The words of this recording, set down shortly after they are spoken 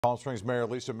Palm Springs Mayor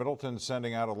Lisa Middleton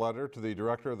sending out a letter to the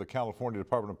director of the California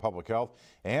Department of Public Health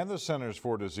and the Centers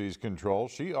for Disease Control.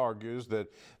 She argues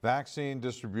that vaccine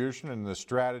distribution and the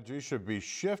strategy should be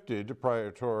shifted to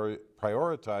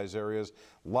prioritize areas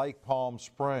like Palm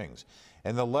Springs.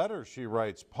 In the letter, she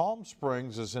writes, Palm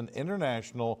Springs is an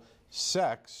international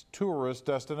sex tourist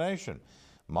destination.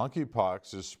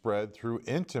 Monkeypox is spread through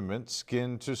intimate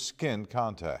skin-to-skin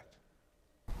contact.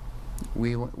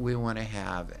 We want to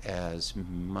have as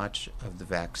much of the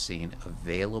vaccine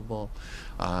available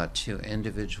to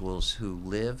individuals who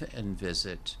live and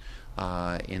visit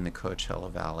in the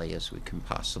Coachella Valley as we can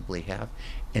possibly have.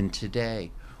 And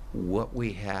today, what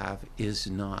we have is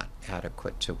not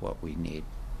adequate to what we need.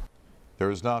 There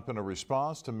has not been a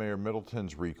response to Mayor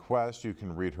Middleton's request. You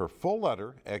can read her full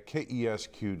letter at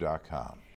KESQ.com.